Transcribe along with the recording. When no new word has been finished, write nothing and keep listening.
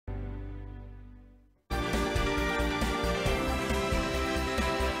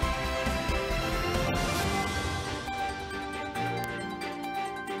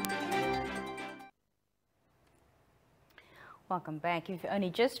Welcome back. If you've only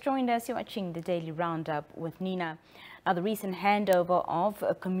just joined us, you're watching the Daily Roundup with Nina. Now, the recent handover of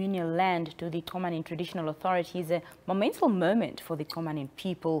communal land to the Khomanin Traditional Authority is a monumental moment for the Khomanin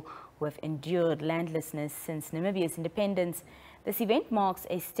people who have endured landlessness since Namibia's independence. This event marks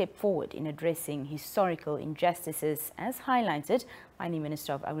a step forward in addressing historical injustices, as highlighted by the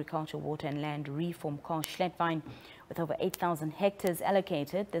Minister of Agriculture, Water and Land Reform, Karl Schlettwein. With over 8,000 hectares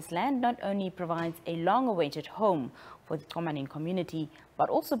allocated, this land not only provides a long-awaited home for the Khomanin community, but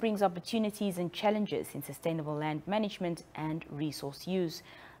also brings opportunities and challenges in sustainable land management and resource use.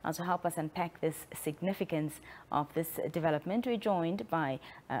 Now, to help us unpack this significance of this development, we're joined by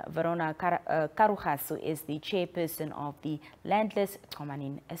Verona Kharuxas, who is the chairperson of the Landless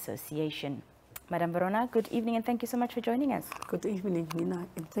Khomanin Association. Madam Verona, good evening and thank you so much for joining us. Good evening, Nina,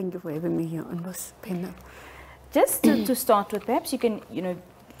 and thank you for having me here on this panel. Just to start with, perhaps you can,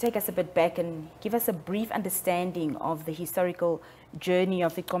 take us a bit back and give us a brief understanding of the historical journey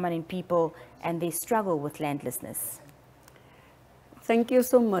of the Khomanin people and their struggle with landlessness. Thank you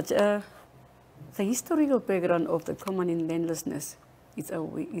so much. The historical background of the Khomanin landlessness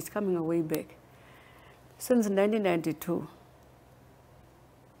is coming a way back. Since 1992,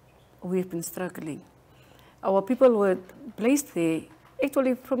 we've been struggling. Our people were placed there.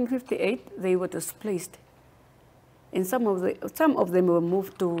 Actually, from 1958, they were displaced. And some of them were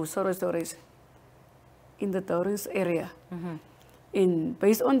moved to Sorosores in the Taurus area. And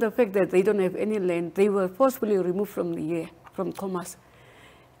based on the fact that they don't have any land, they were forcibly removed from from Khomas.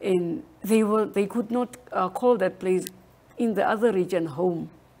 And they could not call that place in the other region home.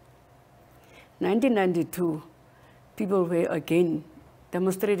 1992, people were again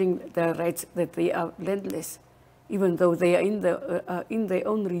demonstrating their rights that they are landless, even though they are in their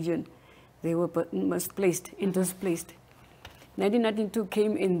own region. They were misplaced and displaced. 1992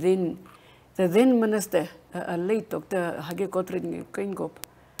 came, and then the then minister, late Dr. Hage Gottfried Kringop,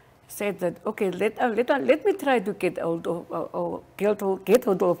 said that, okay, let me try to get hold of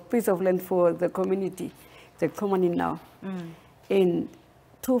a piece of land for the community, the Khomanin now. And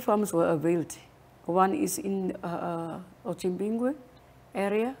two farms were availed. One is in Ochimbingwe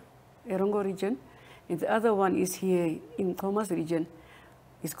area, Erongo region, and the other one is here in Khomas region.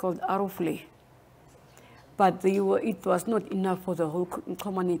 It's called Arofle. But it was not enough for the whole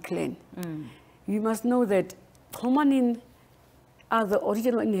Khomanin clan. You must know that Khomanin are the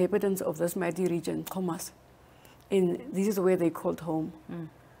original inhabitants of this mighty region, Khomas. And this is where they called home.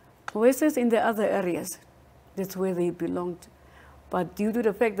 Whereas in the other areas, that's where they belonged. But due to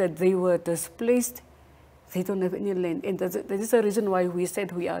the fact that they were displaced, they don't have any land. And that is the reason why we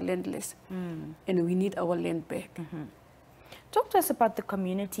said we are landless. And we need our land back. Talk to us about the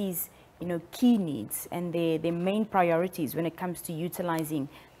community's, key needs and their main priorities when it comes to utilizing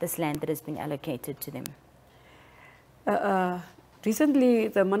this land that has been allocated to them. Recently,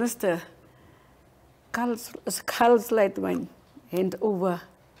 the minister, Karl Schlettwein, handed over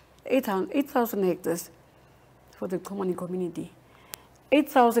 8,000 hectares for the Khomanin community.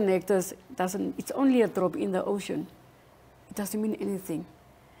 8,000 hectares it's only a drop in the ocean. It doesn't mean anything.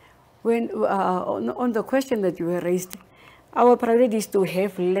 When on the question that you were raised, our priority is to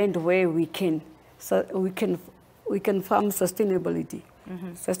have land where we can farm sustainability,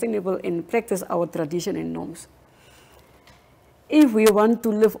 sustainable, and practice our tradition and norms. If we want to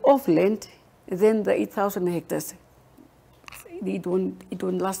live off land, then the 8,000 hectares, it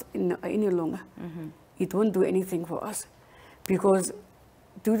won't last any longer. It won't do anything for us, because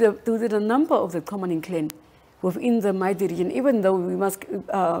due to the number of the Khomanin clan within the mighty region, even though we must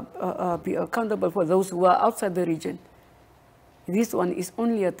be accountable for those who are outside the region, this one is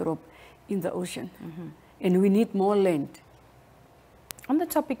only a drop in the ocean, and we need more land. On the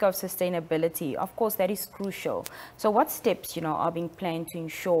topic of sustainability, of course, that is crucial. So what steps, are being planned to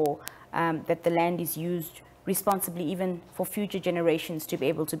ensure that the land is used responsibly, even for future generations to be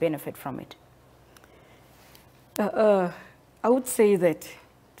able to benefit from it? I would say that,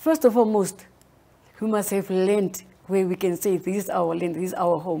 first and foremost, we must have land where we can say, this is our land, this is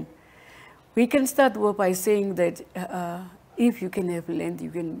our home. We can start by saying that if you can have land,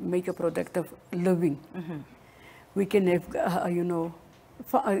 you can make a productive living. We can have,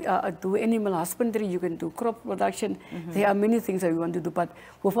 do animal husbandry, you can do crop production. There are many things that we want to do, but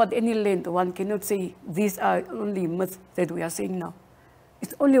without any land, one cannot say these are only myths that we are saying now.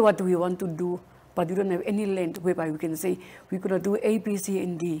 It's only what we want to do, but we don't have any land whereby we can say we're going to do A, B, C,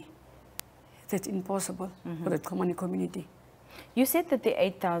 and D. That's impossible for the Khomanin community. You said that the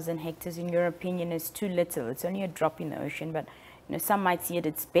 8,000 hectares, in your opinion, is too little. It's only a drop in the ocean, but some might see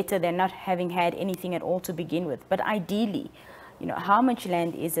it's better than not having had anything at all to begin with. But ideally, how much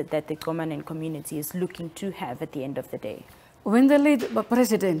land is it that the Khomanin community is looking to have at the end of the day? When the late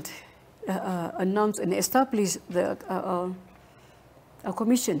president announced and established a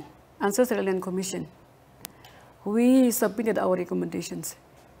commission, Ancestral Land Commission, we submitted our recommendations.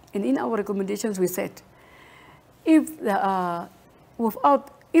 And in our recommendations, we said, if there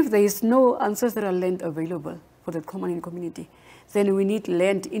is no ancestral land available for the Khomanin community, then we need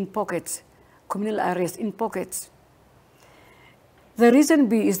land in pockets, communal areas in pockets. The reason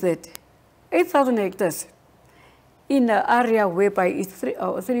B is that 8,000 hectares in an area whereby it's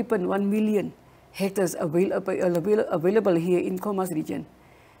 3.1 million hectares available here in Khomas region,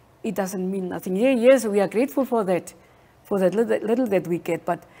 it doesn't mean nothing. Yes, we are grateful for that little that we get,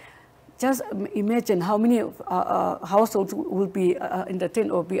 but just imagine how many households will be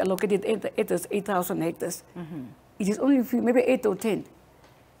entertained or be allocated 8,000 hectares. Mm-hmm. It is only maybe 8 or 10.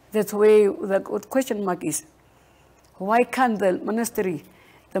 That's where the question mark is. Why can't the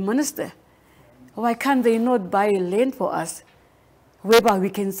minister, why can't they not buy land for us, whereby we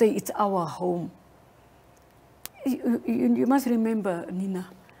can say it's our home? You must remember, Nina,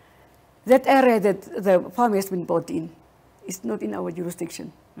 that area that the farm has been bought in is not in our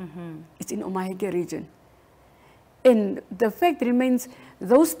jurisdiction. Mm-hmm. It's in Omaheke region. And the fact remains,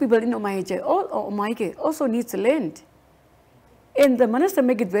 those people in Omaheke also needs land. And the minister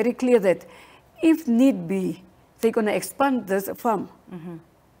make it very clear that if need be, they're going to expand this farm. Mm-hmm.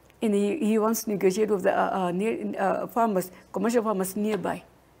 And he wants to negotiate with the farmers, commercial farmers nearby.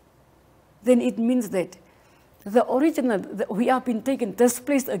 Then it means that we have been taken,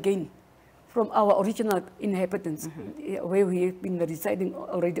 displaced again from our original inhabitants, mm-hmm. where we have been residing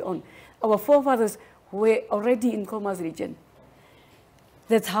already on. Our forefathers were already in Khomas region.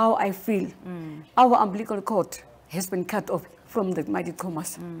 That's how I feel. Mm. Our umbilical cord has been cut off from the mighty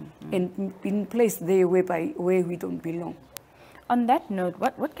Khomas and been placed there where we don't belong. On that note,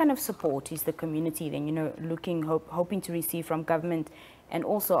 what kind of support is the community then, hoping to receive from government and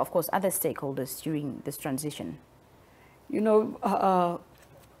also, of course, other stakeholders during this transition?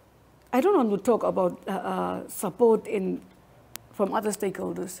 I don't want to talk about support from other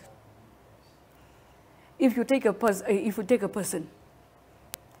stakeholders. If you take a person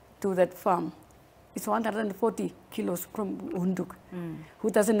to that farm, it's 140 kilos from Unduk, who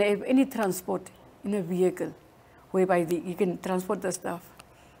doesn't have any transport in a vehicle, whereby you can transport the stuff.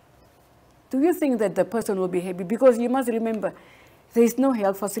 Do you think that the person will be happy? Because you must remember, there is no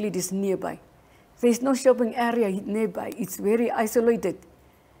health facilities nearby. There is no shopping area nearby. It's very isolated.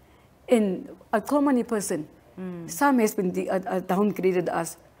 And a common person, some has been downgraded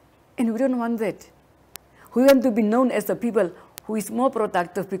us, and we don't want that. We want to be known as the people who is more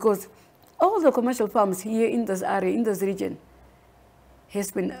productive, because all the commercial farms here in this area, in this region,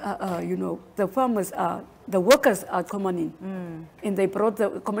 has been, the farmers are, the workers are Khomanin, and they brought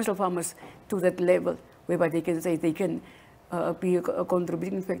the commercial farmers to that level, whereby they can say they can be a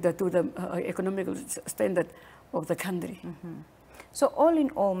contributing factor to the economical standard of the country. Mm-hmm. So all in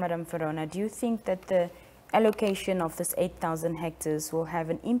all, Madam Verona, do you think that the allocation of this 8,000 hectares will have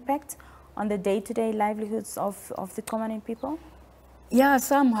an impact on the day-to-day livelihoods of the Khomanin people? Yeah,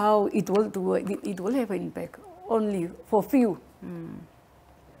 somehow it will have an impact, only for few.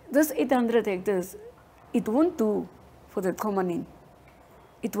 This 800 hectares, it won't do for the Khomanin.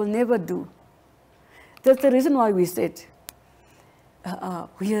 It will never do. That's the reason why we said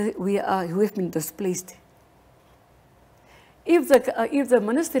we have been displaced. If the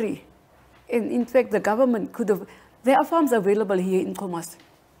ministry, and in fact the government could have, there are farms available here in Khomas.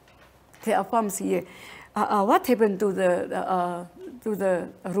 There are farms here. What happened to the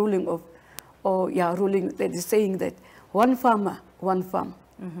ruling ruling that is saying that one farmer, one farm,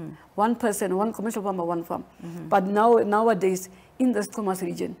 one person, one commercial farmer, one farm. But nowadays in the Khomas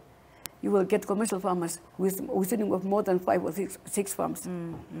region, you will get commercial farmers with more than 5 or 6 farms,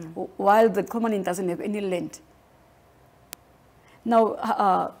 while the Khomanin doesn't have any land.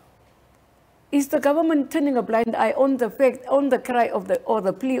 Now, is the government turning a blind eye on the fact, on the cry of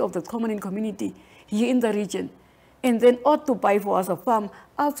the plea of the Khomanin community here in the region, and then ought to buy for us a farm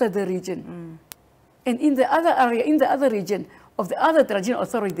outside the region? And in the other area, in the other region of the other traditional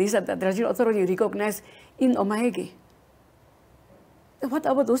authorities that the traditional authority recognized in Omaheke, what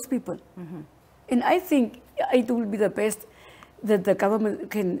about those people? And I think it will be the best that the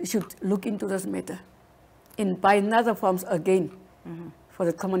government should look into this matter and buy another farms again for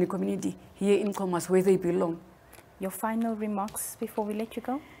the Khomanin community here in Khomas, where they belong. Your final remarks before we let you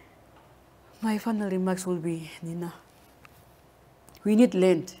go? My final remarks will be, Nina, we need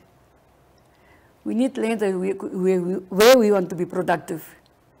land. We need land where we want to be productive.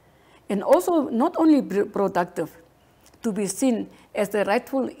 And also, not only productive, to be seen as the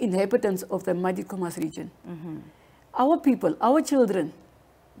rightful inhabitants of the mighty Khomas region. our people, our children,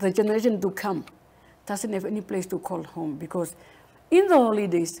 the generation to come, doesn't have any place to call home, because in the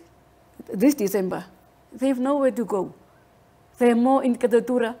holidays, this December, they have nowhere to go. They are more in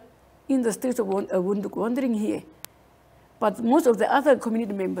Katatura, in the streets of Wunduk, wandering here. But most of the other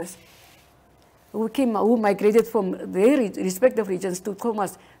community members who migrated from their respective regions to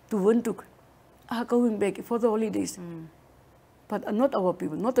Khomas, to Wunduk, are going back for the holidays. But not our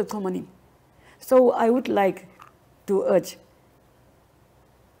people, not the Khomanin. So I would like to urge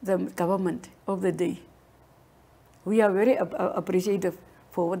the government of the day. We are very appreciative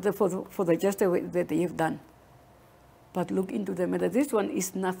for the gesture that they have done. But look into the matter. This one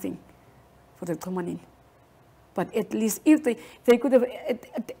is nothing for the Khomanin. But at least, if they could have,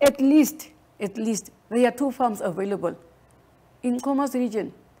 at least, there are 2 farms available in Khomas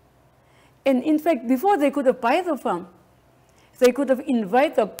region. And in fact, before they could have buy the farm, they could have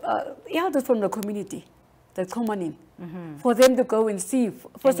invited the elders from the community, the Khomanin, for them to go and see,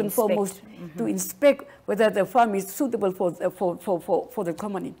 first and foremost, to inspect whether the farm is suitable for the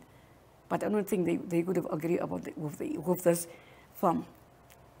Khomanin. But I don't think they could have agreed about with this farm.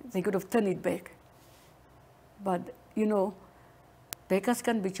 They could have turned it back. But, you know, beggars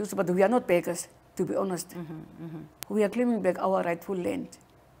can be chosen, but we are not beggars, to be honest. We are claiming back our rightful land,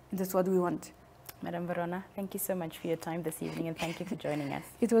 and that's what we want. Madam Verona, thank you so much for your time this evening, and thank you for joining us.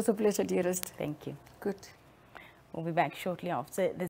 It was a pleasure, dearest. Thank you. Good. We'll be back shortly after this.